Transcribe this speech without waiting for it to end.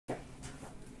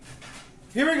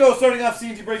Here we go, starting off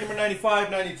CNC break number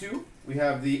 95-92. We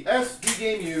have the SP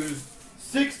Game Used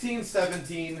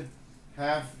 16-17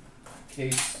 half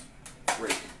case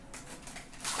break.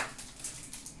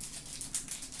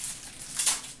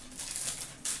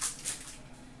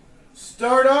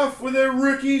 Start off with a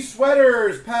rookie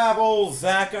sweaters, Pavel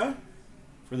Zacha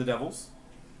for the Devils.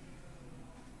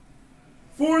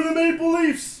 For the Maple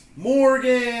Leafs,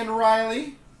 Morgan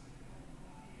Riley.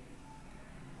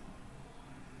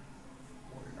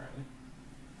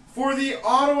 For the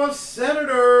Ottawa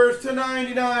Senators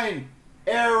 /99,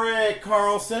 Erik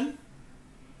Karlsson.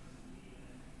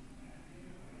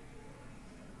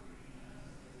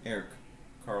 Erik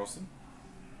Karlsson.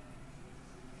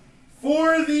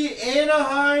 For the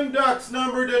Anaheim Ducks,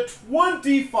 number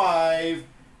 /25,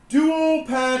 dual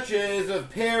patches of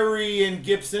Perry and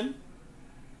Gibson.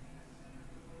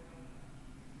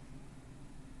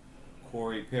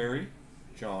 Corey Perry,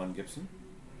 John Gibson.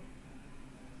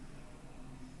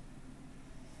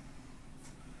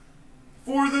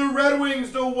 For the Red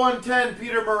Wings, /110,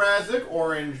 Peter Mrazek,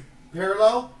 orange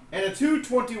parallel. And a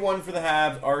 /221 for the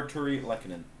Habs, Arturi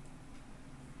Lehkonen.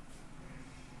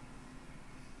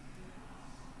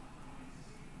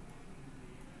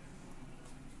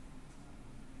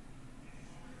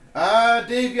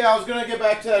 Dave, I was going to get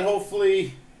back to that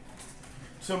hopefully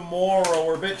tomorrow.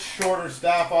 We're a bit shorter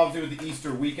staff, obviously, with the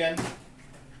Easter weekend.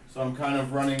 So I'm kind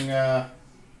of running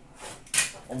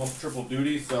almost triple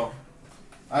duty, so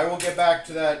I will get back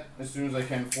to that as soon as I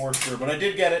can for sure. But I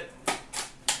did get it,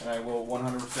 and I will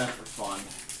 100% respond.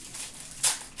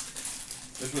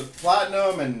 This was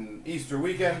Platinum and Easter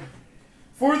weekend.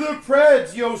 For the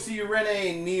Preds, Yossi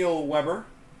Rene, Neil Weber.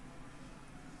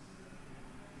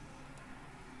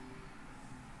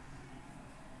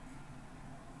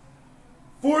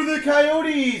 For the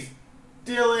Coyotes,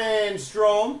 Dylan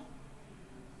Strome.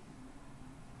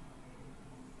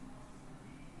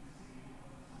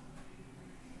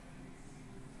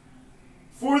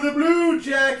 For the Blue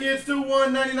Jackets,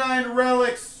 /199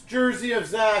 Relics jersey of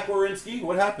Zach Werenski.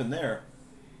 What happened there?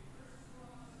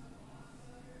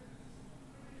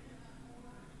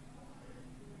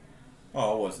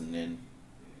 Oh, it wasn't in.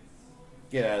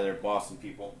 Get out of there, Boston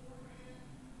people.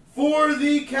 For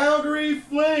the Calgary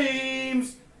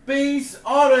Flames, base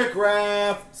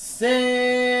autograph,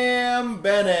 Sam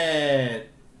Bennett.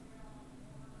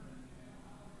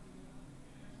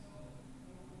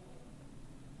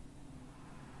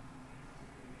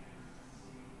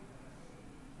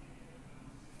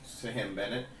 Sam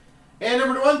Bennett. And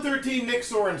number /113, Nick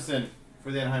Sorensen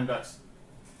for the Anaheim Ducks.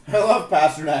 I love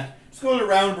Pasternak. Just goes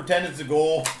around and pretend it's a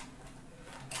goal.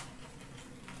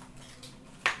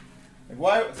 Like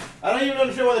why? I don't even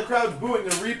understand why the crowd's booing.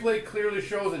 The replay clearly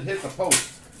shows it hit the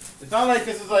post. It's not like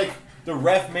this is like the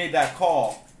ref made that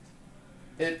call.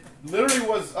 It literally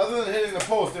was, other than hitting the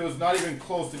post, it was not even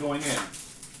close to going in.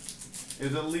 It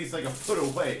was at least like a foot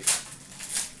away.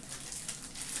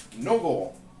 No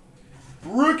goal.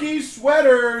 Rookie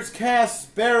sweaters,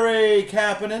 Kasperi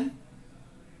Kapanen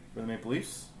for the Maple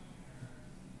Leafs.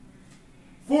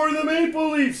 For the Maple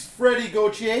Leafs, Freddie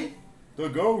Gauthier, the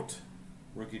GOAT,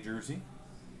 rookie jersey.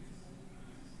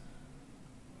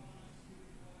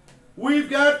 We've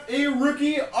got a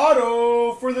rookie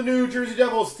auto for the New Jersey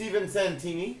Devils, Steven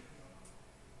Santini.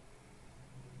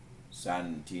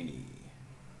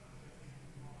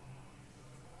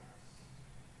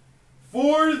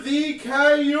 For the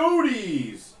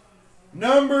Coyotes,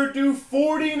 number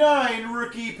 /49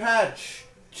 rookie patch,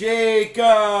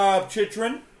 Jacob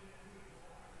Chychrun.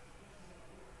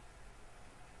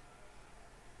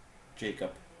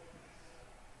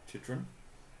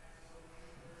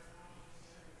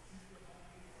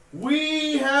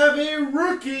 We have a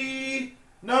rookie,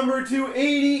 number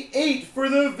 /288 for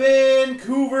the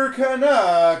Vancouver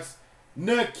Canucks,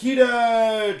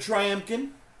 Nikita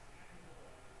Triumkin.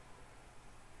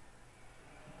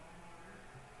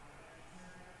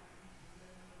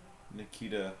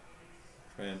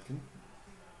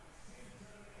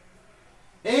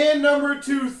 And number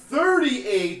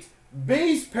 /238,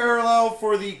 base parallel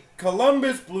for the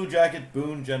Columbus Blue Jacket,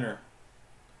 Boone Jenner.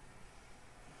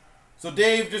 So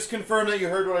Dave, just confirm that you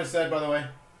heard what I said, by the way.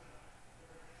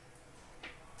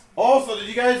 Also, did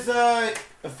you guys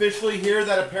officially hear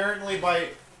that apparently by,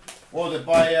 what was it,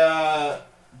 by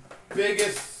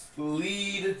biggest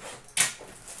lead,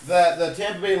 that the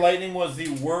Tampa Bay Lightning was the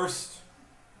worst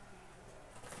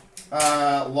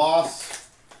loss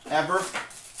ever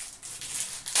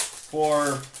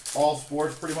for all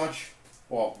sports, pretty much.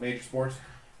 Well, major sports.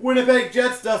 Winnipeg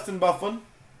Jets, Dustin Byfuglien.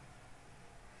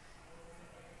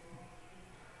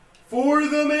 For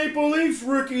the Maple Leafs,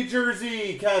 rookie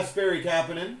jersey, Kasperi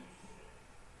Kapanen.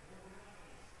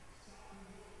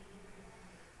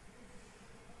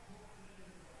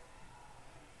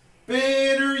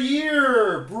 Banner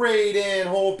year, Braden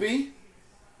Holtby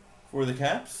for the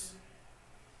Caps.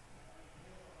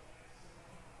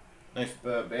 Nice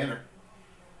banner.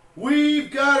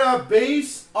 We've got a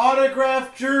base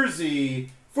autograph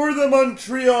jersey for the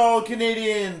Montreal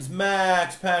Canadiens,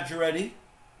 Max Pacioretty.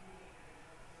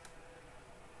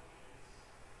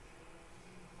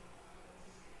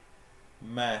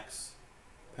 Max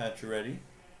Pacioretty.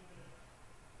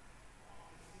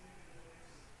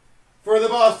 For the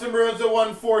Boston Bruins, a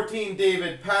 114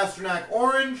 David Pastrnak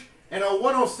orange and a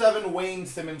 107 Wayne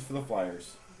Simmons for the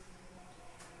Flyers.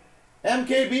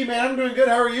 MKB, man, I'm doing good.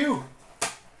 How are you?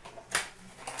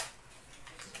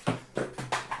 Oh,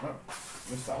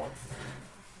 missed that one.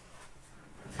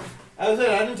 As I said,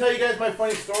 I didn't tell you guys my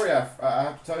funny story. I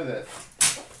have to tell you that.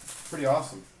 It's pretty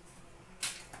awesome.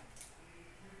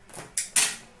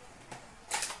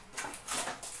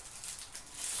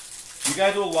 You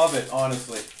guys will love it,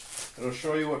 honestly. It'll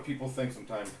show you what people think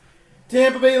sometimes.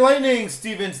 Tampa Bay Lightning,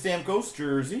 Steven Stamkos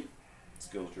jersey.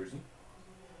 Skills jersey.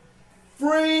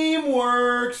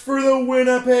 Frameworks for the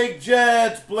Winnipeg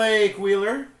Jets, Blake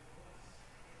Wheeler.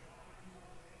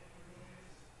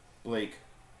 Blake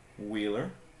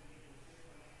Wheeler.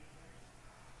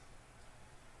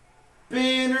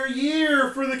 Banner year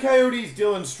for the Coyotes,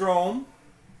 Dylan Strome.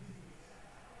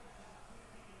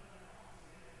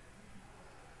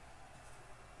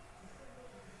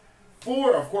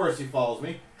 Of course he follows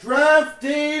me. Draft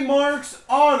Day Marks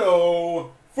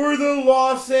Auto for the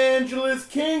Los Angeles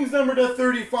Kings, number to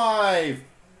 35.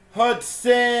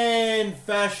 Hudson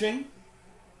Fasching.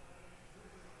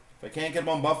 If I can't get him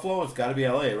on Buffalo, it's got to be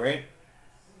LA, right?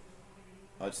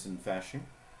 Hudson Fasching.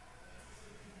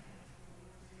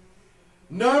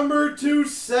 Number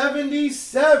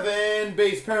 277,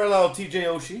 base parallel, TJ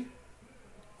Oshie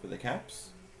for the Caps.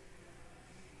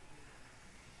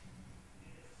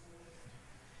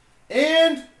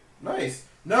 And, nice,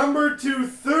 number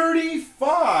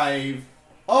 235,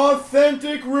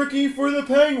 authentic rookie for the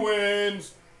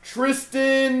Penguins,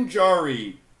 Tristan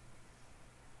Jarry.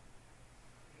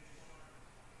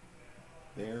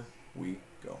 There we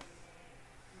go.